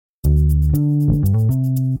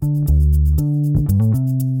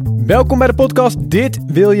Welkom bij de podcast Dit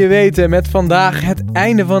Wil Je Weten met vandaag het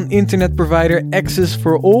einde van internetprovider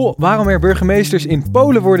xs4all, waarom er burgemeesters in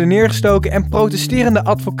Polen worden neergestoken en protesterende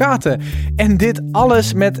advocaten. En dit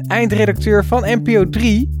alles met eindredacteur van NPO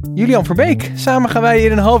 3, Julian Verbeek. Samen gaan wij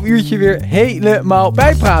in een half uurtje weer helemaal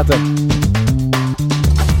bijpraten.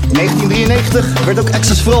 In 1993 werd ook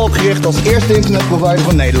xs4all opgericht als eerste internetprovider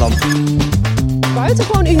van Nederland.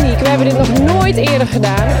 Buitengewoon uniek. We hebben dit nog nooit eerder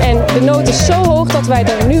gedaan. En de nood is zo hoog dat wij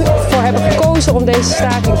er nu voor hebben gekozen om deze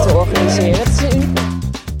staking te organiseren. Het is een...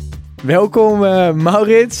 Welkom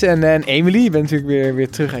Maurits en Emily. Je bent natuurlijk weer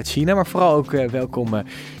terug uit China. Maar vooral ook welkom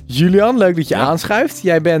Julian. Leuk dat je aanschuift.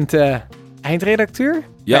 Jij bent eindredacteur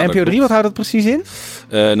bij NPO 3. Wat houdt dat precies in?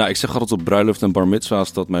 Ik zeg altijd op bruiloft en bar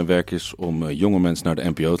mitzwa's dat mijn werk is om jonge mensen naar de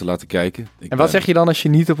NPO te laten kijken. En wat zeg je dan als je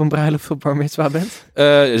niet op een bruiloft of bar mitzwa bent?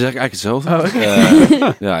 Zeg ik eigenlijk hetzelfde. Oh,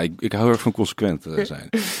 okay. Ik hou erg van consequent zijn.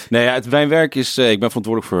 Mijn werk is, ik ben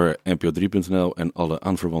verantwoordelijk voor NPO3.nl en alle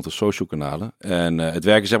aanverwante social kanalen. En het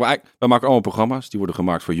werk is, wij maken allemaal programma's, die worden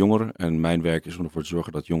gemaakt voor jongeren. En mijn werk is om ervoor te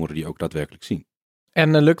zorgen dat jongeren die ook daadwerkelijk zien.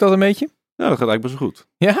 En lukt dat een beetje? Ja, dat gaat eigenlijk best wel goed.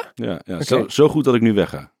 Ja? Ja, Okay. Zo goed dat ik nu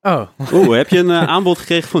wegga. Oh, heb je een aanbod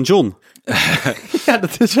gekregen van John? Ja,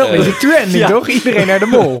 dat is wel een beetje trending, toch? Iedereen naar de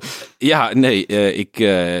mol. Ja, nee,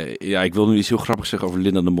 ik wil nu iets heel grappigs zeggen over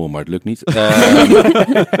Linda de Mol, maar het lukt niet.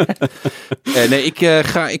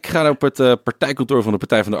 Ik ga op het partijkantoor van de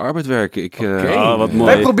Partij van de Arbeid werken. Wat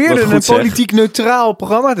mooi. Wij probeerden een politiek neutraal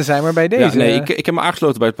programma te zijn, maar bij deze... Ja, ik heb me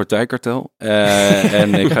aangesloten bij het partijkartel.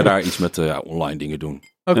 En ik ga daar iets met online dingen doen.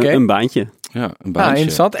 Okay. Een baantje. Ja, een baantje.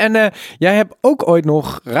 Interessant. En jij hebt ook ooit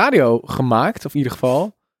nog radio gemaakt, of in ieder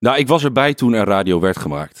geval... Nou, ik was erbij toen er radio werd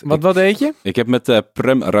gemaakt. Wat deed je? Ik heb met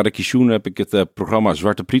Prem Radakishun het programma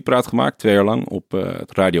Zwarte Prietpraat gemaakt, 2 jaar lang op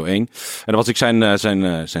het Radio 1. En dan was ik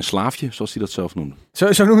zijn slaafje, zoals hij dat zelf noemde.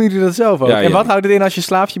 Zo noemen jullie dat zelf ook? Ja, en wat houdt het in als je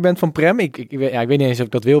slaafje bent van Prem? Ik weet niet eens of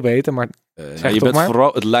ik dat wil weten, maar je bent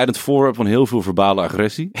vooral het leidend voorwerp van heel veel verbale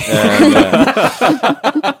agressie.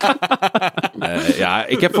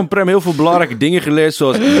 Ik heb van Prem heel veel belangrijke dingen geleerd,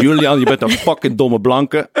 zoals Julian, je bent een fucking domme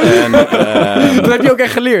blanke. En, dat heb je ook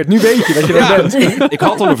echt geleerd. Nu weet je dat je dat bent. Ik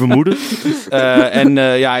had al een vermoeden.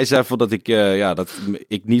 Hij zei van dat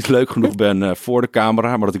ik niet leuk genoeg ben voor de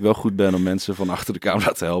camera, maar dat ik wel goed ben om mensen van achter de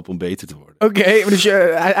camera te helpen om beter te worden. Oké, dus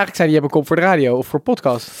eigenlijk zei je hebt een kop voor de radio of voor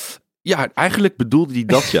podcast. Ja, eigenlijk bedoelde hij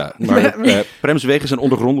dat, ja. Maar Prems wegen zijn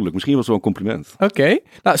ondergrondelijk. Misschien was het wel een compliment. Oké.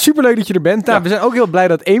 Nou, superleuk dat je er bent. Nou, we zijn ook heel blij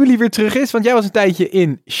dat Emily weer terug is, want jij was een tijdje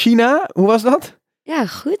in China. Hoe was dat? Ja,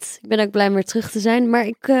 goed. Ik ben ook blij om weer terug te zijn. Maar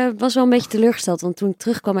ik was wel een beetje teleurgesteld, want toen ik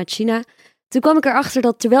terugkwam uit China, toen kwam ik erachter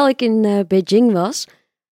dat terwijl ik in Beijing was,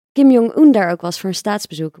 Kim Jong-un daar ook was voor een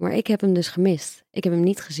staatsbezoek. Maar ik heb hem dus gemist. Ik heb hem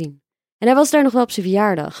niet gezien. En hij was daar nog wel op zijn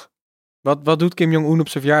verjaardag. Wat doet Kim Jong-un op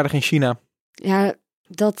zijn verjaardag in China? Ja,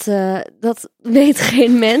 dat weet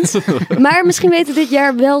geen mens. Maar misschien weten dit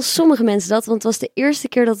jaar wel sommige mensen dat. Want het was de eerste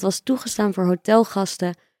keer dat het was toegestaan voor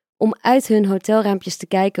hotelgasten om uit hun hotelraampjes te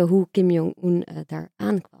kijken hoe Kim Jong-un daar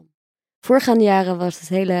aankwam. Voorgaande jaren was het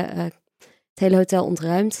hele hotel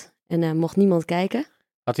ontruimd en mocht niemand kijken.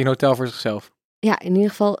 Had hij een hotel voor zichzelf? Ja, in ieder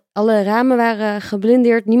geval, alle ramen waren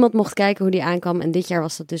geblindeerd. Niemand mocht kijken hoe die aankwam. En dit jaar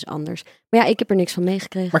was dat dus anders. Maar ja, ik heb er niks van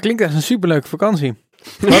meegekregen. Maar klinkt echt een superleuke vakantie.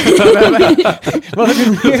 Wat heb je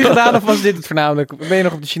nog meer gedaan of was dit het voornamelijk? Ben je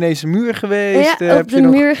nog op de Chinese muur geweest? Ja, op de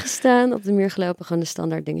muur gestaan, op de muur gelopen, gewoon de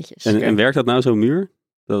standaard dingetjes. En werkt dat nou zo'n muur?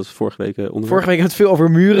 Dat was vorige week onderwerp. Vorige week hebben we het veel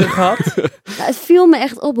over muren gehad. Ja, het viel me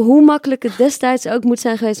echt op hoe makkelijk het destijds ook moet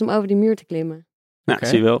zijn geweest om over die muur te klimmen. Nou,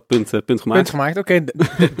 zie je wel. Punt gemaakt. Punt gemaakt, oké,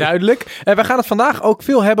 duidelijk. We gaan het vandaag ook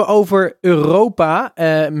veel hebben over Europa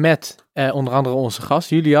met onder andere onze gast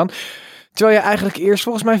Julian. Terwijl je eigenlijk eerst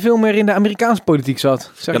volgens mij veel meer in de Amerikaanse politiek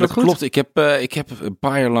zat. Zeg dat goed? Klopt. Ik heb een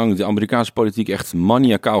paar jaar lang de Amerikaanse politiek echt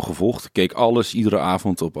maniacaal gevolgd. Ik keek alles, iedere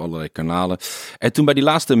avond op allerlei kanalen. En toen bij die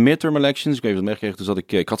laatste midterm elections, ik weet niet wat meegekregen,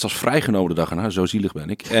 toen ik had zelfs vrijgenomen de dag erna, zo zielig ben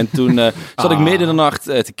ik. En toen zat ik midden in de nacht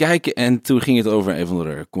te kijken en toen ging het over een van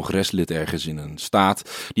de congreslid ergens in een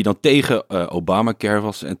staat die dan tegen Obamacare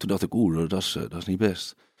was. En toen dacht ik, dat is niet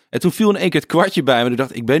best. En toen viel in één keer het kwartje bij me. En ik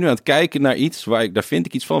dacht, ik ben nu aan het kijken naar iets daar vind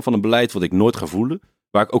ik iets van een beleid wat ik nooit ga voelen.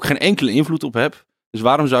 Waar ik ook geen enkele invloed op heb. Dus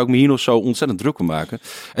waarom zou ik me hier nog zo ontzettend druk om maken?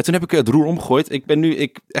 En toen heb ik het roer omgegooid.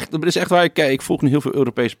 Dat is echt waar ik volg nu heel veel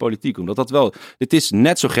Europese politiek. Omdat dit is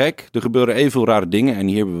net zo gek. Er gebeuren evenveel rare dingen en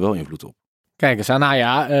hier hebben we wel invloed op. Kijk eens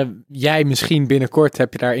aan, jij misschien binnenkort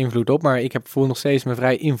heb je daar invloed op. Maar ik voel nog steeds me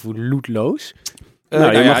vrij invloedloos.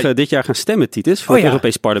 je mag dit jaar gaan stemmen, Titus, voor het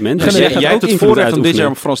Europees Parlement. Dus jij hebt het voorrecht om dit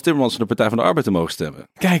jaar Frans Timmermans van de Partij van de Arbeid te mogen stemmen.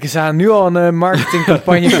 Kijk eens aan, nu al een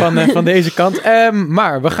marketingcampagne van deze kant.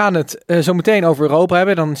 Maar we gaan het zo meteen over Europa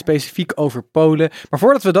hebben, dan specifiek over Polen. Maar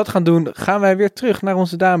voordat we dat gaan doen, gaan wij weer terug naar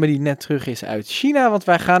onze dame die net terug is uit China. Want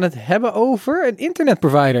wij gaan het hebben over een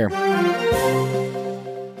internetprovider.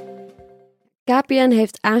 KPN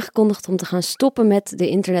heeft aangekondigd om te gaan stoppen met de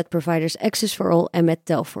internetproviders xs4all en met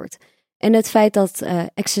Telfort. En het feit dat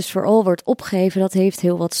xs4all wordt opgeheven, dat heeft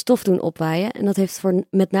heel wat stof doen opwaaien. En dat heeft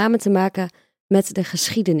met name te maken met de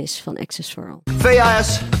geschiedenis van xs4all.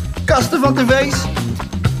 VHS, kasten van tv's,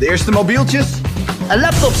 de eerste mobieltjes en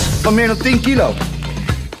laptops van meer dan 10 kilo.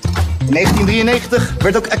 In 1993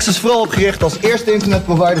 werd ook xs4all opgericht als eerste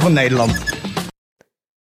internetprovider van Nederland.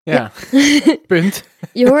 Ja, punt.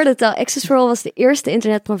 Je hoorde het al, xs4all was de eerste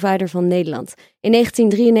internetprovider van Nederland. In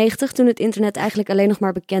 1993, toen het internet eigenlijk alleen nog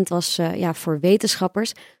maar bekend was voor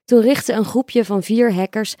wetenschappers, toen richtte een groepje van 4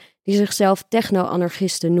 hackers, die zichzelf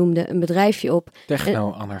techno-anarchisten noemden, een bedrijfje op.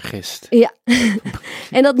 Techno-anarchist. Ja,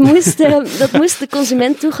 en dat moest de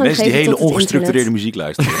consument toegang mensen geven die tot hele het internet. ongestructureerde muziek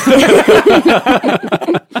luisteren.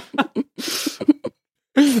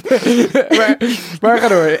 maar ga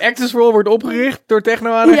door. xs4all wordt opgericht door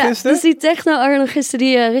techno-anarchisten? Ja, dus die techno-anarchisten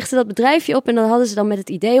die richtten dat bedrijfje op en dan hadden ze dan met het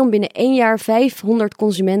idee om binnen 1 jaar 500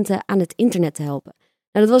 consumenten aan het internet te helpen.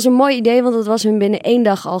 Nou, dat was een mooi idee, want dat was hun binnen 1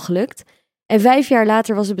 dag al gelukt. En 5 jaar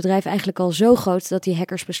later was het bedrijf eigenlijk al zo groot dat die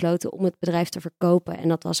hackers besloten om het bedrijf te verkopen. En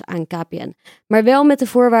dat was aan KPN. Maar wel met de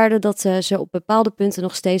voorwaarde dat ze op bepaalde punten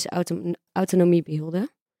nog steeds autonomie behielden.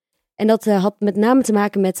 En dat had met name te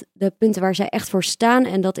maken met de punten waar zij echt voor staan.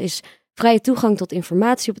 En dat is vrije toegang tot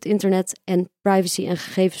informatie op het internet en privacy en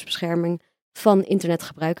gegevensbescherming van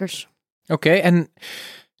internetgebruikers. Oké, en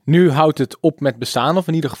nu houdt het op met bestaan, of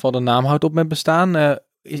in ieder geval de naam houdt op met bestaan.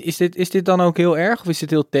 Is dit dan ook heel erg, of is dit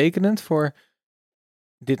heel tekenend voor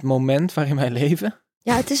dit moment waarin wij leven?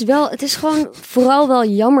 Ja, het is gewoon vooral wel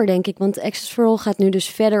jammer, denk ik. Want xs4all gaat nu dus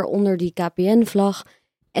verder onder die KPN-vlag.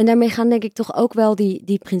 En daarmee gaan denk ik toch ook wel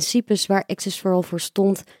die principes waar xs4all voor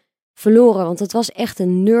stond verloren. Want het was echt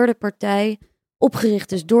een nerdenpartij, opgericht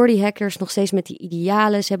dus door die hackers, nog steeds met die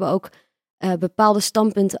idealen. Ze hebben ook bepaalde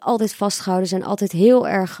standpunten altijd vastgehouden, zijn altijd heel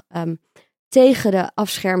erg tegen de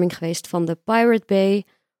afscherming geweest van de Pirate Bay.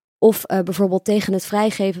 Of bijvoorbeeld tegen het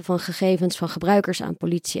vrijgeven van gegevens van gebruikers aan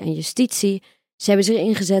politie en justitie. Ze hebben zich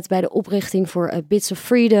ingezet bij de oprichting voor Bits of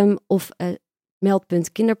Freedom of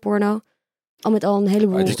meldpunt kinderporno. Al met al een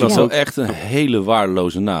heleboel... Het was wel echt een hele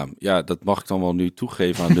waardeloze naam. Ja, dat mag ik dan wel nu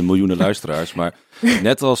toegeven aan de miljoenen luisteraars. Maar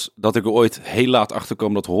net als dat ik er ooit heel laat achter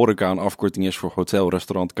kwam dat horeca een afkorting is voor hotel,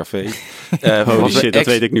 restaurant, café. Dat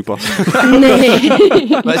weet ik nu pas. Nee.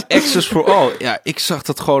 Maar xs4all, ja, ik zag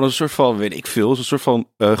dat gewoon als een soort van, weet ik veel, een soort van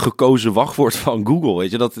gekozen wachtwoord van Google.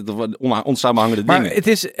 Weet je, dat onsamenhangende dingen. Maar het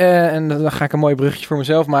is, en dan ga ik een mooi bruggetje voor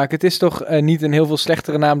mezelf maken. Het is toch niet een heel veel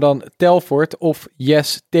slechtere naam dan Telfort of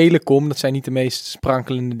Yes Telecom. Dat zijn niet de meest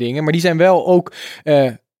sprankelende dingen. Maar die zijn wel ook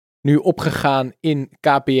nu opgegaan in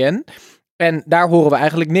KPN. En daar horen we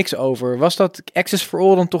eigenlijk niks over. Was dat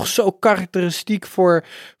xs4all dan toch zo karakteristiek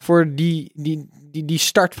voor die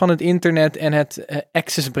start van het internet en het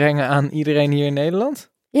access brengen aan iedereen hier in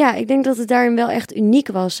Nederland? Ja, ik denk dat het daarin wel echt uniek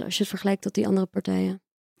was als je het vergelijkt tot die andere partijen.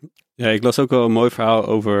 Ja, ik las ook wel een mooi verhaal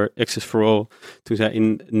over xs4all. Toen zij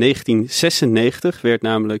in 1996 werd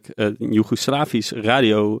namelijk een Joegoslavisch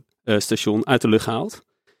radiostation uit de lucht gehaald.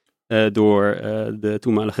 Door de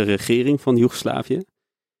toenmalige regering van Joegoslavië.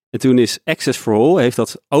 En toen is xs4all heeft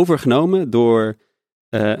dat overgenomen door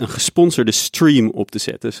een gesponsorde stream op te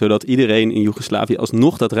zetten. Zodat iedereen in Joegoslavië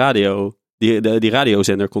alsnog die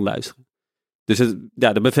radiozender kon luisteren. Dus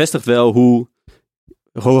dat bevestigt wel hoe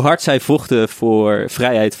hard zij vochten voor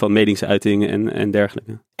vrijheid van meningsuiting en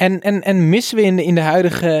dergelijke. En missen we in de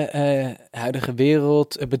huidige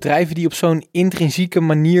wereld bedrijven die op zo'n intrinsieke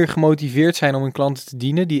manier gemotiveerd zijn om hun klanten te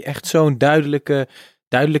dienen, die echt zo'n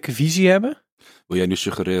duidelijke visie hebben? Wil jij nu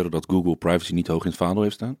suggereren dat Google privacy niet hoog in het vaandel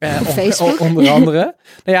heeft staan? Facebook? Onder andere.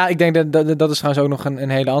 Nou ja, ik denk dat is trouwens ook nog een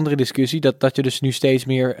hele andere discussie. Dat je dus nu steeds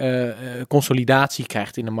meer consolidatie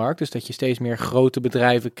krijgt in de markt. Dus dat je steeds meer grote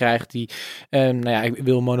bedrijven krijgt die, ik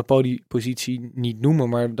wil een monopoliepositie niet noemen,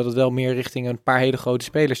 maar dat het wel meer richting een paar hele grote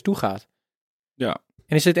spelers toe gaat. Ja.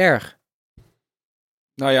 En is dit erg?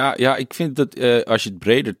 Nou ja, ik vind dat als je het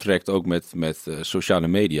breder trekt, ook met sociale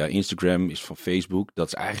media, Instagram is van Facebook, dat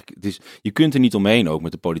is eigenlijk, je kunt er niet omheen, ook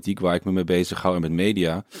met de politiek waar ik me mee bezig hou en met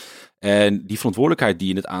media. En die verantwoordelijkheid die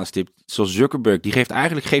je het aanstipt, zoals Zuckerberg, die geeft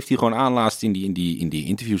hij gewoon aan laatst in die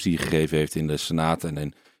interviews die hij gegeven heeft in de Senaat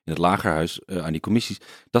en in het lagerhuis aan die commissies,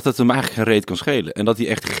 dat het hem eigenlijk geen reet kan schelen. En dat hij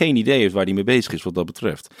echt geen idee heeft waar hij mee bezig is wat dat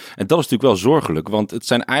betreft. En dat is natuurlijk wel zorgelijk, want het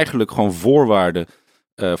zijn eigenlijk gewoon voorwaarden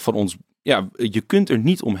van ons. Ja, je kunt er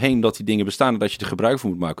niet omheen dat die dingen bestaan en dat je er gebruik van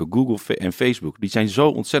moet maken. Google en Facebook, die zijn zo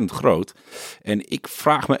ontzettend groot. En ik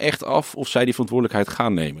vraag me echt af of zij die verantwoordelijkheid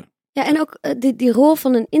gaan nemen. Ja, en ook die rol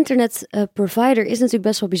van een internetprovider is natuurlijk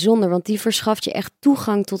best wel bijzonder, want die verschaft je echt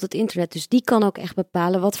toegang tot het internet. Dus die kan ook echt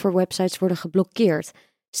bepalen wat voor websites worden geblokkeerd.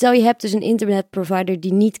 Stel je hebt dus een internetprovider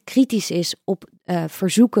die niet kritisch is op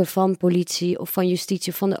verzoeken van politie of van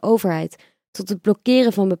justitie of van de overheid tot het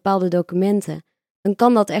blokkeren van bepaalde documenten, dan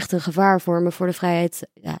kan dat echt een gevaar vormen voor de vrijheid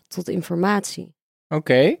tot informatie.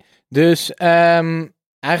 Oké, dus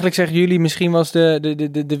eigenlijk zeggen jullie, misschien was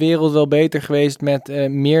de wereld wel beter geweest met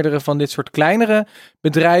meerdere van dit soort kleinere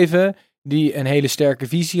bedrijven die een hele sterke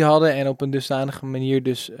visie hadden en op een dusdanige manier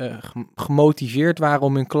dus gemotiveerd waren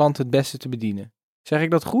om hun klanten het beste te bedienen. Zeg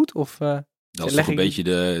ik dat goed? Of, dat is toch een beetje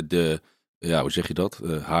de hoe zeg je dat?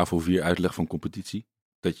 HAVO 4 uitleg van competitie.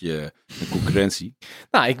 Dat je een concurrentie.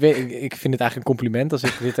 Nou, ik vind het eigenlijk een compliment als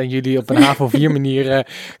ik dit aan jullie op een HAVO 4 manier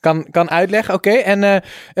kan uitleggen. Oké, en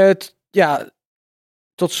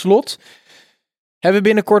tot slot, hebben we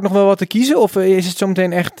binnenkort nog wel wat te kiezen? Of is het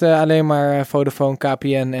zometeen echt alleen maar Vodafone,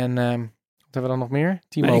 KPN en wat hebben we dan nog meer?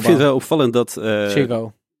 T-Mobile. Ik vind het wel opvallend dat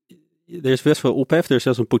Ziggo. Er is best wel ophef. Er is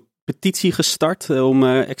zelfs een petitie gestart om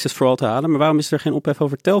xs4all te halen. Maar waarom is er geen ophef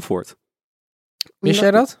over Telfort? Wist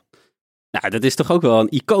jij dat? Nou, dat is toch ook wel een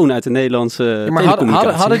icoon uit de Nederlandse maar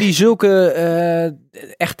hadden die zulke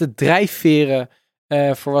echte drijfveren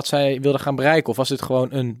voor wat zij wilden gaan bereiken? Of was het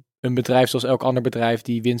gewoon een bedrijf zoals elk ander bedrijf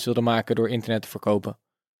die winst wilde maken door internet te verkopen?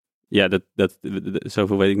 Ja,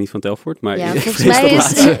 zoveel weet ik niet van Telfort. Maar volgens mij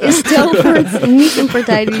is Telfort niet een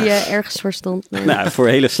partij die ergens voor stond. Nee. Nou, voor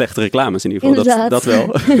hele slechte reclames in ieder geval. Dat wel.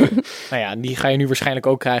 Nou ja, die ga je nu waarschijnlijk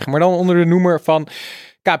ook krijgen. Maar dan onder de noemer van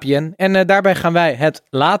KPN. En daarbij gaan wij het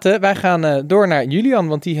laten. Wij gaan door naar Julian,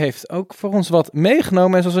 want die heeft ook voor ons wat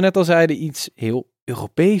meegenomen. En zoals we net al zeiden, iets heel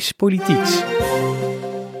Europees politieks.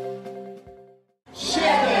 7,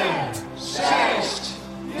 6,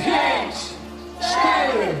 5,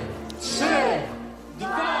 4, 3, 2.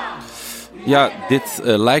 Ja, dit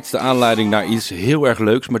lijkt de aanleiding naar iets heel erg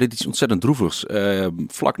leuks, maar dit is ontzettend droevigs.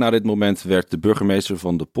 Vlak na dit moment werd de burgemeester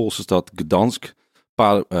van de Poolse stad Gdansk,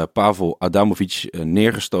 Paweł Adamowicz,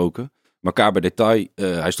 neergestoken. Macaber detail,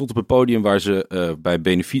 hij stond op een podium waar ze bij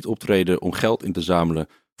benefiet optreden om geld in te zamelen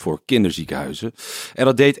voor kinderziekenhuizen. En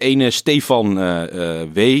dat deed ene Stefan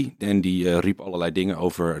W. En die riep allerlei dingen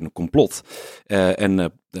over een complot.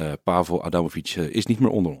 Paweł Adamowicz is niet meer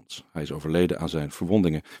onder ons. Hij is overleden aan zijn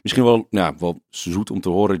verwondingen. Misschien wel zoet om te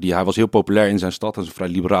horen. Hij was heel populair in zijn stad. Hij is een vrij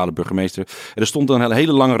liberale burgemeester. En er stond een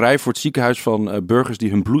hele lange rij voor het ziekenhuis van burgers die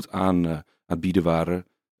hun bloed aan het bieden waren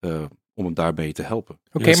om hem daarbij te helpen.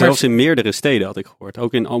 Okay, maar zelfs in meerdere steden had ik gehoord.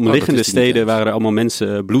 Ook in omliggende steden waren er allemaal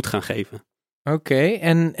mensen bloed gaan geven. Oké,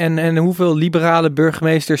 en hoeveel liberale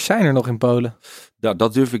burgemeesters zijn er nog in Polen?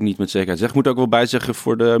 Dat durf ik niet met zekerheid zeggen. Ik moet ook wel bijzeggen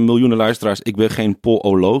voor de miljoenen luisteraars, ik ben geen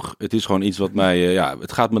pololoog. Het is gewoon iets wat mij,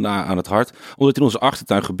 het gaat me aan het hart. Omdat het in onze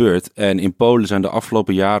achtertuin gebeurt. En in Polen zijn de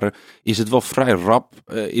afgelopen jaren, is het wel vrij rap,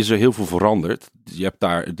 is er heel veel veranderd. Je hebt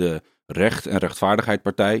daar de Recht en Rechtvaardigheid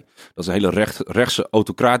partij. Dat is een hele rechtse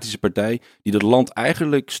autocratische partij die het land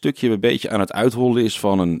eigenlijk stukje bij beetje aan het uithollen is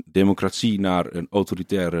van een democratie naar een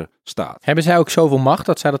autoritaire staat. Hebben zij ook zoveel macht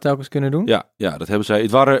dat zij dat telkens kunnen doen? Ja, dat hebben zij.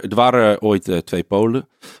 Het waren ooit 2 Polen.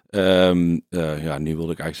 Nu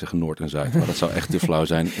wilde ik eigenlijk zeggen Noord en Zuid, maar dat zou echt te flauw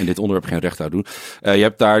zijn en dit onderwerp geen recht aan doen. Je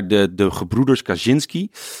hebt daar de gebroeders Kaczynski,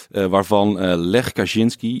 waarvan Lech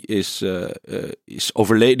Kaczynski is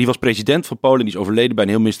overleden. Die was president van Polen, die is overleden bij een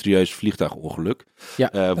heel mysterieus vliegtuigongeluk. Ja,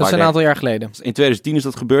 dat is een aantal jaar geleden. In 2010 is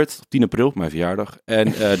dat gebeurd, op 10 april, mijn verjaardag.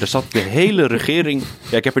 En er zat de hele regering...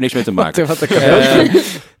 Ja, ik heb er niks mee te maken.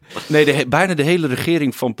 Bijna de hele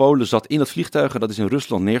regering van Polen zat in dat vliegtuig. Dat is in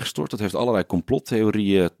Rusland neergestort. Dat heeft allerlei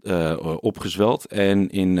complottheorieën opgezweld. En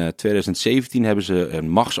in 2017 hebben ze een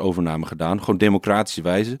machtsovername gedaan. Gewoon democratische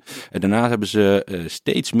wijze. En daarna hebben ze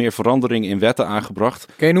steeds meer veranderingen in wetten aangebracht.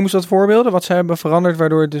 Noem eens wat voorbeelden. Wat zij hebben veranderd,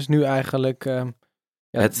 waardoor het dus nu eigenlijk...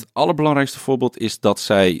 Het allerbelangrijkste voorbeeld is dat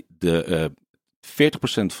zij de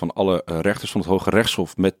 40% van alle rechters van het Hoge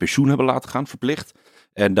Rechtshof met pensioen hebben laten gaan, verplicht.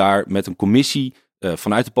 En daar met een commissie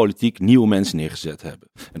vanuit de politiek nieuwe mensen neergezet hebben.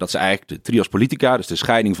 En dat ze eigenlijk de trias politica, dus de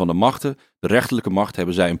scheiding van de machten, de rechterlijke macht,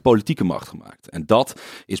 hebben zij een politieke macht gemaakt. En dat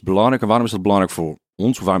is belangrijk. En waarom is dat belangrijk voor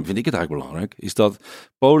ons? Of waarom vind ik het eigenlijk belangrijk? Is dat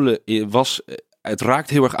Polen het raakt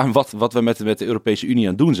heel erg aan wat we met de Europese Unie aan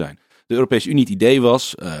het doen zijn. De Europese Unie, het idee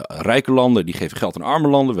was, rijke landen die geven geld aan arme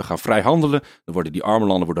landen, we gaan vrij handelen, dan worden die arme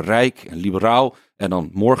landen rijk en liberaal En dan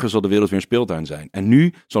morgen zal de wereld weer een speeltuin zijn. En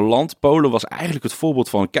nu, zo'n land, Polen was eigenlijk het voorbeeld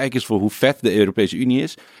van... kijk eens voor hoe vet de Europese Unie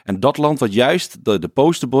is. En dat land wat juist de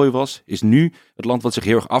posterboy was... is nu het land wat zich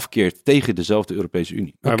heel erg afkeert tegen dezelfde Europese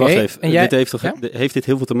Unie. Maar wacht even, heeft dit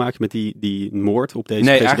heel veel te maken met die moord op deze president?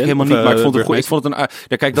 Nee, eigenlijk helemaal niet. Maar ik vond het goed. Ik vond het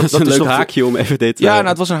een... kijk, dat is een leuk toch haakje om even dit... Ja,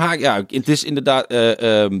 het was een haak. Ja, het is inderdaad...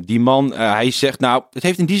 die man, hij zegt... Nou, het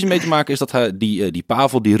heeft in die zin mee te maken... is dat die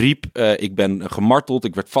Pavel, die riep... ik ben gemarteld,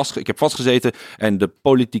 ik heb vastgezeten... en de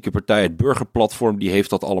politieke partij, het burgerplatform... die heeft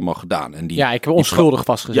dat allemaal gedaan. En ik heb onschuldig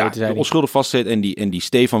vastgezeten, zei hij. Onschuldig vastgezeten. En die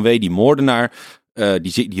Stefan W., die moordenaar...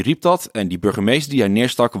 die riep dat. En die burgemeester die hij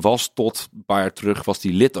neerstak... was tot een paar jaar terug... was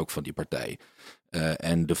die lid ook van die partij.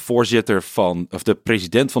 En de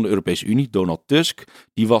president van de Europese Unie, Donald Tusk,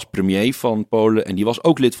 die was premier van Polen en die was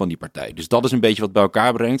ook lid van die partij. Dus dat is een beetje wat bij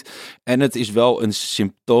elkaar brengt. En het is wel een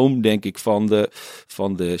symptoom, denk ik, van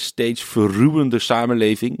de steeds verruwende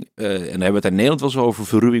samenleving. En dan hebben we het in Nederland wel zo over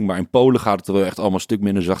verruwing, maar in Polen gaat het er wel echt allemaal een stuk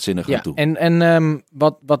minder zachtzinnig aan toe. En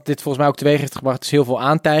wat dit volgens mij ook teweeg heeft gebracht, is heel veel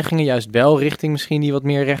aantijgingen, juist wel richting misschien die wat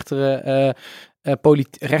meer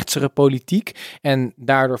rechtsere politiek. En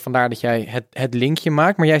vandaar dat jij het linkje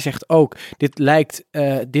maakt. Maar jij zegt ook,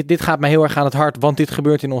 dit gaat mij heel erg aan het hart, want dit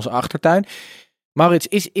gebeurt in onze achtertuin. Maurits,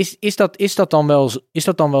 is dat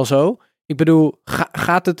dan wel zo? Ik bedoel,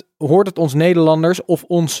 hoort het ons Nederlanders of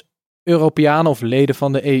ons Europeanen of leden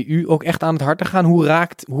van de EU ook echt aan het hart te gaan?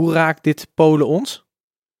 Hoe raakt dit Polen ons?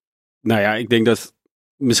 Nou ja, ik denk dat het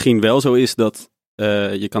misschien wel zo is dat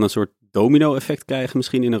je kan een soort domino-effect krijgen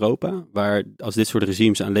misschien in Europa, waar als dit soort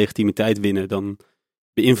regimes aan legitimiteit winnen, dan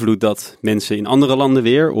beïnvloedt dat mensen in andere landen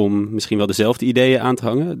weer om misschien wel dezelfde ideeën aan te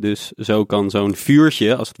hangen. Dus zo kan zo'n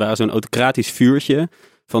vuurtje, als het ware zo'n autocratisch vuurtje,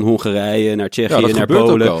 van Hongarije naar Tsjechië naar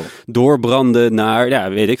Polen, doorbranden naar,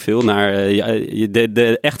 weet ik veel, naar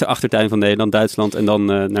de echte achtertuin van Nederland, Duitsland en dan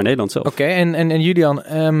naar Nederland zelf. Oké, en Julian,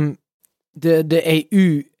 de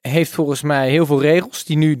EU heeft volgens mij heel veel regels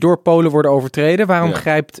die nu door Polen worden overtreden. Waarom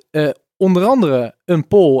grijpt onder andere een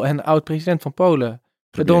Pool en oud-president van Polen,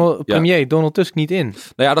 premier Donald Tusk, niet in?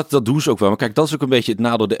 Nou ja, dat doen ze ook wel. Maar kijk, dat is ook een beetje het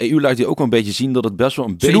nadeel. De EU laat hier ook wel een beetje zien dat het best wel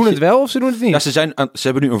een beetje... Ze doen het wel of ze doen het niet? Ja, ze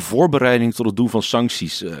hebben nu een voorbereiding tot het doen van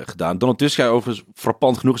sancties gedaan. Donald Tusk zei overigens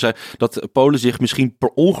frappant genoeg dat Polen zich misschien per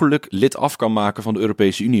ongeluk lid af kan maken van de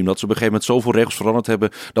Europese Unie. Omdat ze op een gegeven moment zoveel regels veranderd hebben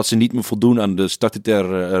dat ze niet meer voldoen aan de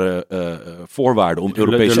statutaire voorwaarden om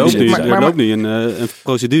Europese Unie te zijn. Er loopt nu een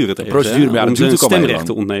procedure tegen om zijn stemrecht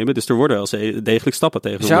te ontnemen. Dus er worden wel degelijk stappen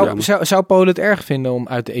tegen. Zou Polen het erg vinden om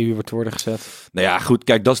uit de EU te worden gezet? Nou ja, goed,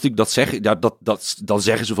 kijk, dan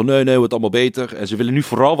zeggen ze van nee, wordt allemaal beter. En ze willen nu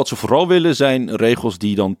wat ze vooral willen zijn regels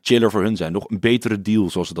die dan chiller voor hun zijn. Nog een betere deal,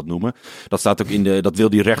 zoals ze dat noemen. Dat staat ook dat wil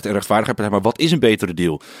die recht en rechtvaardigheid. Maar wat is een betere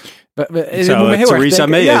deal? Theresa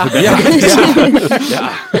May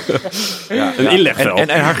een inlegveld.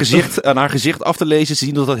 En haar gezicht af te lezen,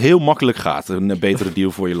 zien dat heel makkelijk gaat. Een betere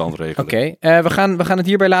deal voor je land regelen. Oké, we gaan het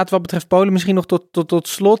hierbij laten wat betreft Polen. Misschien nog tot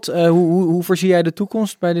slot. Hoe voorzie jij de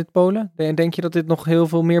toekomst bij dit Polen? Denk je dat dit nog heel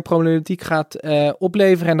veel meer problematiek gaat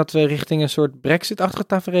opleveren en dat we richting een soort Brexit-achtige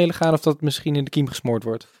taferelen gaan, of dat het misschien in de kiem gesmoord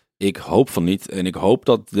wordt? Ik hoop van niet. En ik hoop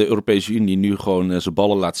dat de Europese Unie nu gewoon zijn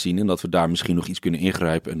ballen laat zien en dat we daar misschien nog iets kunnen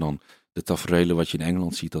ingrijpen en dan de taferelen wat je in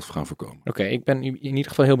Engeland ziet, dat we gaan voorkomen. Oké, ik ben in ieder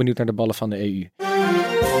geval heel benieuwd naar de ballen van de EU.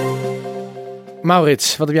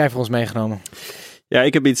 Maurits, wat heb jij voor ons meegenomen? Ja,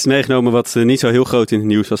 ik heb iets meegenomen wat niet zo heel groot in het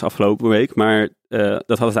nieuws was afgelopen week, maar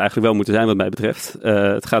dat had het eigenlijk wel moeten zijn wat mij betreft.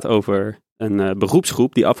 Het gaat over een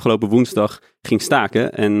beroepsgroep die afgelopen woensdag ging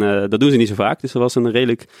staken. En dat doen ze niet zo vaak, dus dat was een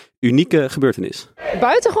redelijk unieke gebeurtenis.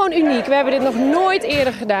 Buitengewoon uniek. We hebben dit nog nooit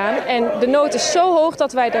eerder gedaan. En de nood is zo hoog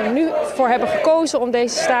dat wij er nu voor hebben gekozen om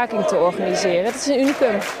deze staking te organiseren. Het is een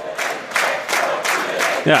unicum.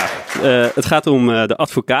 Ja, het gaat om de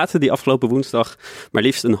advocaten die afgelopen woensdag maar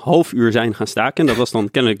liefst een half uur zijn gaan staken. Dat was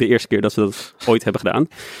dan kennelijk de eerste keer dat ze dat ooit hebben gedaan.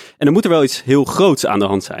 En er moet er wel iets heel groots aan de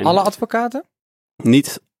hand zijn. Alle advocaten?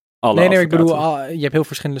 Niet alle advocaten. Ik bedoel, je hebt heel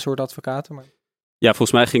verschillende soorten advocaten. Maar... Ja,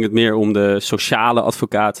 volgens mij ging het meer om de sociale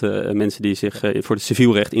advocaten, mensen die zich voor het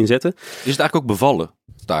civielrecht inzetten. Is het eigenlijk ook bevallen,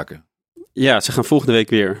 staken? Ja, ze gaan volgende week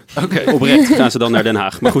weer. Oprecht gaan ze dan naar Den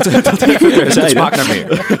Haag. Maar goed, dat even terzijde. Het smaakt naar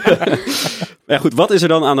meer. Ja, goed, wat is er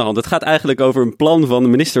dan aan de hand? Het gaat eigenlijk over een plan van de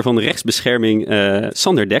minister van Rechtsbescherming,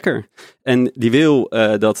 Sander Dekker. En die wil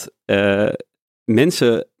dat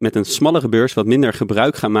mensen met een smallere beurs wat minder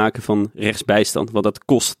gebruik gaan maken van rechtsbijstand. Want dat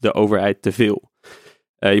kost de overheid te veel.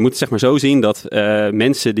 Je moet het zeg maar zo zien dat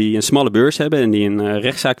mensen die een smalle beurs hebben en die een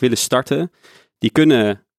rechtszaak willen starten, die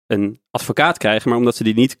kunnen een advocaat krijgen, maar omdat ze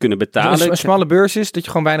die niet kunnen betalen. Dus een smalle beurs is dat je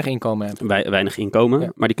gewoon weinig inkomen hebt. Weinig inkomen,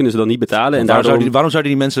 Ja. maar die kunnen ze dan niet betalen. En Waarom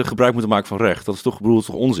zouden die mensen gebruik moeten maken van recht? Dat is toch, bedoel,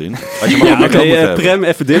 toch onzin? Als je maar Prem,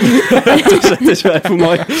 even dit. Het is wel even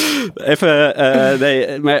mooi.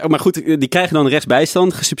 Maar goed, die krijgen dan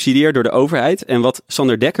rechtsbijstand, gesubsidieerd door de overheid. En wat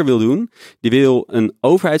Sander Dekker wil doen, die wil een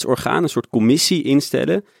overheidsorgaan, een soort commissie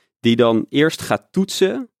instellen, die dan eerst gaat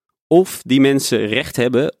toetsen of die mensen recht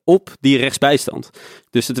hebben op die rechtsbijstand.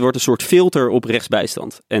 Dus het wordt een soort filter op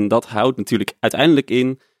rechtsbijstand. En dat houdt natuurlijk uiteindelijk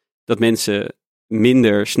in dat mensen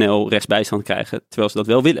minder snel rechtsbijstand krijgen, terwijl ze dat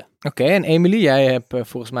wel willen. Oké, en Emily, jij hebt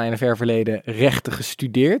volgens mij in een ver verleden rechten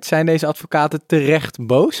gestudeerd. Zijn deze advocaten terecht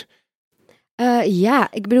boos? Ja,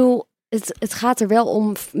 ik bedoel, het gaat er wel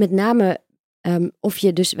om met name of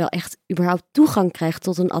je dus wel echt überhaupt toegang krijgt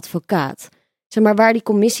tot een advocaat. Zeg maar, waar die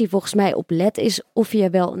commissie volgens mij op let is of je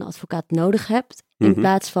wel een advocaat nodig hebt, in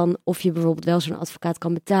plaats van of je bijvoorbeeld wel zo'n advocaat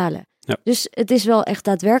kan betalen. Ja. Dus het is wel echt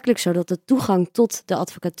daadwerkelijk zo dat de toegang tot de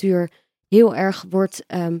advocatuur heel erg wordt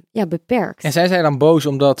beperkt. En zijn zij dan boos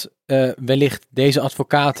omdat wellicht deze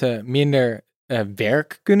advocaten minder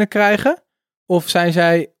werk kunnen krijgen? Of zijn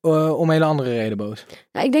zij om een hele andere reden boos?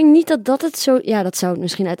 Nou, ik denk niet dat het zo... Ja, dat zou het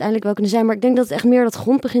misschien uiteindelijk wel kunnen zijn. Maar ik denk dat het echt meer dat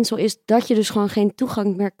grondbeginsel is dat je dus gewoon geen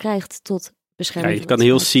toegang meer krijgt tot bescherming. Ja, je kan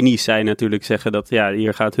heel cynisch zijn natuurlijk, zeggen dat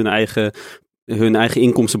hier gaat hun eigen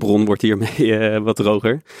inkomstenbron wordt hiermee wat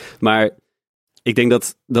droger. Maar ik denk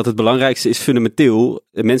dat het belangrijkste is fundamenteel.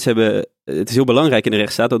 Het is heel belangrijk in de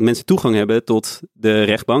rechtsstaat dat mensen toegang hebben tot de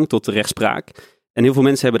rechtbank, tot de rechtspraak. En heel veel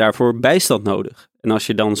mensen hebben daarvoor bijstand nodig. En als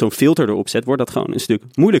je dan zo'n filter erop zet, wordt dat gewoon een stuk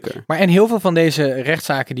moeilijker. Maar en heel veel van deze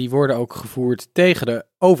rechtszaken die worden ook gevoerd tegen de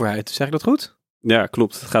overheid. Zeg ik dat goed? Ja,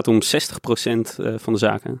 klopt. Het gaat om 60% van de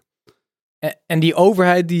zaken. En die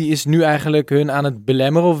overheid die is nu eigenlijk hun aan het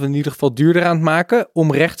belemmeren, of in ieder geval duurder aan het maken,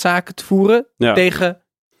 om rechtszaken te voeren tegen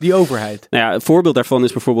die overheid. Nou ja, een voorbeeld daarvan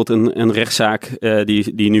is bijvoorbeeld een rechtszaak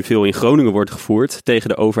die nu veel in Groningen wordt gevoerd tegen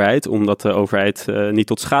de overheid, omdat de overheid niet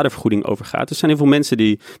tot schadevergoeding overgaat. Er zijn heel veel mensen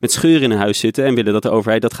die met scheuren in hun huis zitten en willen dat de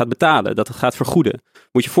overheid dat gaat betalen, dat het gaat vergoeden.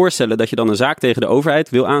 Moet je voorstellen dat je dan een zaak tegen de overheid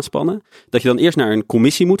wil aanspannen, dat je dan eerst naar een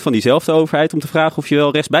commissie moet van diezelfde overheid om te vragen of je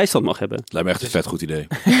wel rechtsbijstand mag hebben. Lijkt me echt een vet goed idee.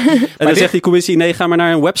 En dan zegt die commissie, nee, ga maar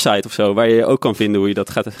naar een website of zo, waar je ook kan vinden hoe je dat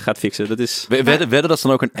gaat fixen. Dat is... Wedden dat ze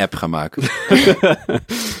dan ook een app gaan maken?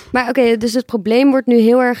 Maar oké, dus het probleem wordt nu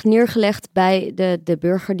heel erg neergelegd bij de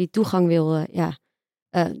burger die toegang wil,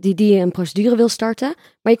 die een procedure wil starten.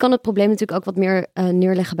 Maar je kan het probleem natuurlijk ook wat meer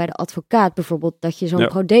neerleggen bij de advocaat. Bijvoorbeeld dat je zo'n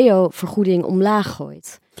prodeo-vergoeding omlaag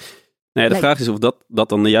gooit. Nee, de vraag is of dat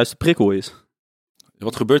dan de juiste prikkel is.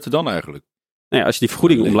 Wat gebeurt er dan eigenlijk? Nou ja, als je die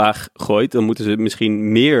vergoeding omlaag gooit, dan moeten ze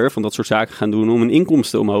misschien meer van dat soort zaken gaan doen om hun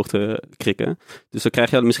inkomsten omhoog te krikken. Dus dan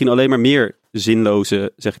krijg je misschien alleen maar meer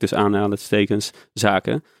zinloze, zeg ik dus aanhalingstekens,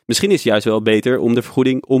 zaken. Misschien is het juist wel beter om de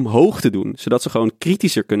vergoeding omhoog te doen, zodat ze gewoon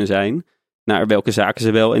kritischer kunnen zijn naar welke zaken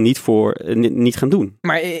ze wel en niet gaan doen.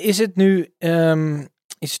 Maar is het nu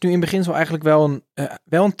in beginsel eigenlijk wel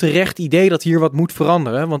een terecht idee dat hier wat moet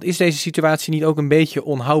veranderen? Want is deze situatie niet ook een beetje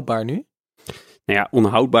onhoudbaar nu? Nou ja,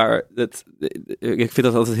 onhoudbaar. Ik vind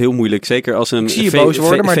dat altijd heel moeilijk. Zeker als een. Ik zie je boos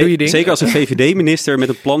worden, maar doe je ding. Zeker als een VVD-minister met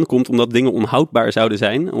een plan komt omdat dingen onhoudbaar zouden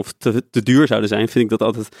zijn. Of te duur zouden zijn. Vind ik dat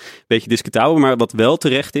altijd een beetje discutabel. Maar wat wel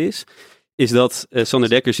terecht is dat Sander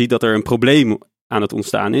Dekker ziet dat er een probleem aan het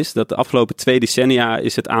ontstaan is. Dat de afgelopen 2 decennia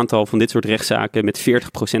is het aantal van dit soort rechtszaken met 40%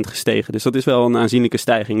 gestegen. Dus dat is wel een aanzienlijke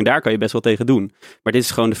stijging. En daar kan je best wel tegen doen. Maar dit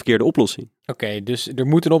is gewoon de verkeerde oplossing. Oké, dus er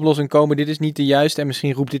moet een oplossing komen. Dit is niet de juiste. En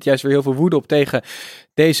misschien roept dit juist weer heel veel woede op tegen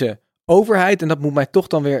deze overheid. En dat moet mij toch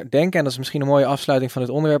dan weer denken, en dat is misschien een mooie afsluiting van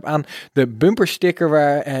het onderwerp, aan de bumpersticker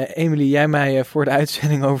waar Emily, jij mij voor de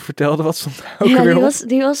uitzending over vertelde. Wat stond daar ook weer op?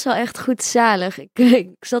 Die was wel echt goed zalig. Ik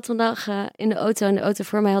zat vandaag in de auto en de auto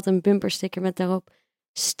voor mij had een bumpersticker met daarop: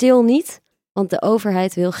 stil niet, want de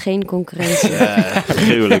overheid wil geen concurrentie.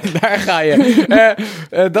 Gruwelijk. Daar ga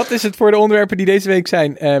je. Dat is het voor de onderwerpen die deze week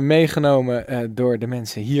zijn meegenomen door de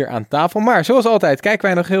mensen hier aan tafel. Maar zoals altijd kijken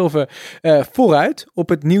wij nog heel even vooruit op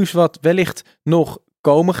het nieuws wat wellicht nog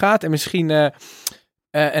komen gaat. En misschien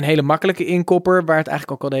een hele makkelijke inkopper waar het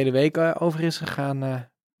eigenlijk ook al de hele week over is gegaan.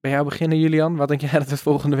 Bij jou beginnen, Julian. Wat denk jij dat het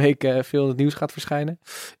volgende week veel in het nieuws gaat verschijnen?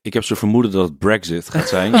 Ik heb zo vermoeden dat het Brexit gaat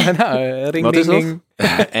zijn. Ring, Wat ding, is dat? ding.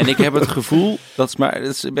 En ik heb het gevoel, dat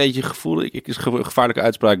is een beetje gevoel, is een gevaarlijke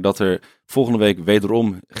uitspraak, dat er volgende week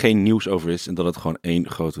wederom geen nieuws over is en dat het gewoon één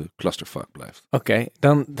grote clusterfuck blijft. Oké,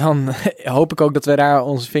 dan hoop ik ook dat wij daar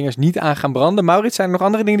onze vingers niet aan gaan branden. Maurits, zijn er nog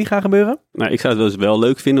andere dingen die gaan gebeuren? Nou, ik zou het wel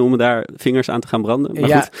leuk vinden om daar vingers aan te gaan branden. Maar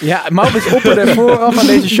goed. Ja, Maurits opperde vooraf aan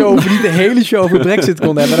deze show of we niet de hele show over Brexit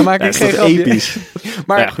konden hebben. Dan maak ik geen grapje. Episch.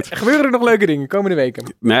 Maar gebeuren er nog leuke dingen komende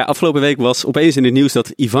weken? Maar afgelopen week was opeens in het nieuws dat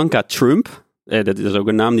Ivanka Trump, dat is ook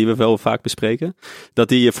een naam die we wel vaak bespreken, dat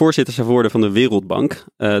die voorzitter zou worden van de Wereldbank.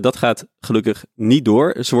 Dat gaat gelukkig niet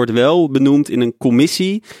door. Ze wordt wel benoemd in een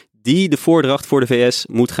commissie die de voordracht voor de VS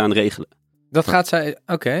moet gaan regelen. Dat gaat zij,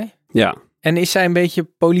 oké. Ja. En is zij een beetje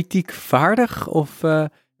politiek vaardig? Of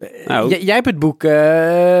jij hebt het boek... Ik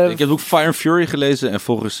heb het boek Fire and Fury gelezen en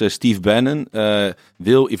volgens Steve Bannon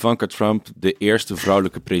wil Ivanka Trump de eerste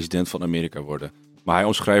vrouwelijke president van Amerika worden. Maar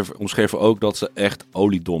hij omschreef ook dat ze echt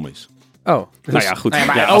oliedom is. Oh, dus, nou ja, goed. Nou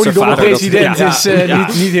ja, maar ja, oliedomme president is ja.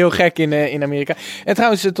 niet heel gek in Amerika. En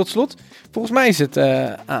trouwens, tot slot, volgens mij is het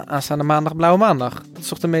aanstaande maandag Blauwe Maandag. Dat is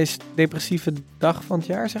toch de meest depressieve dag van het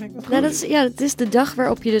jaar, zeg ik dat goed? Nou, het is de dag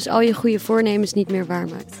waarop je dus al je goede voornemens niet meer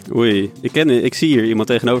waarmaakt. Oei, ik zie hier iemand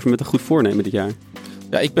tegenover met een goed voornemen dit jaar.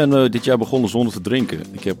 Ja, ik ben dit jaar begonnen zonder te drinken.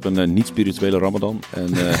 Ik heb een niet-spirituele Ramadan. En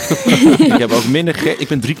ik heb ook ik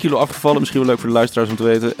ben 3 kilo afgevallen. Misschien wel leuk voor de luisteraars om te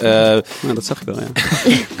weten. Nou, dat zag ik wel, ja.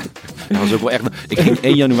 Dat was ook wel echt... Ik ging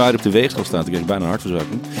 1 januari op de weegschaal staan. Toen kreeg ik bijna een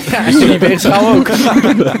hartverzakking. Ja, en die weegschaal ook.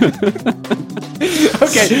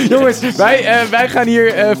 Oké, jongens, wij gaan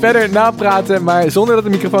hier verder napraten, maar zonder dat de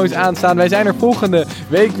microfoons aanstaan. Wij zijn er volgende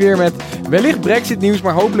week weer met wellicht Brexit nieuws,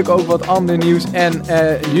 maar hopelijk ook wat ander nieuws. En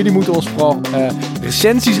jullie moeten ons vooral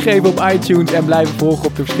recensies geven op iTunes en blijven volgen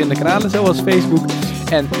op de verschillende kanalen, zoals Facebook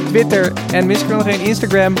en Twitter. En mis ik er nog geen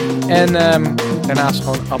Instagram. En daarnaast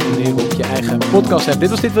gewoon abonneren op je eigen podcast app. Dit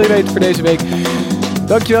was Dit Wil Je Weten voor deze week.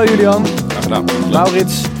 Dankjewel Julian. Graag gedaan.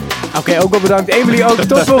 Maurits. Oké, ook wel bedankt. Emily ook.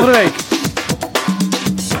 Tot volgende week.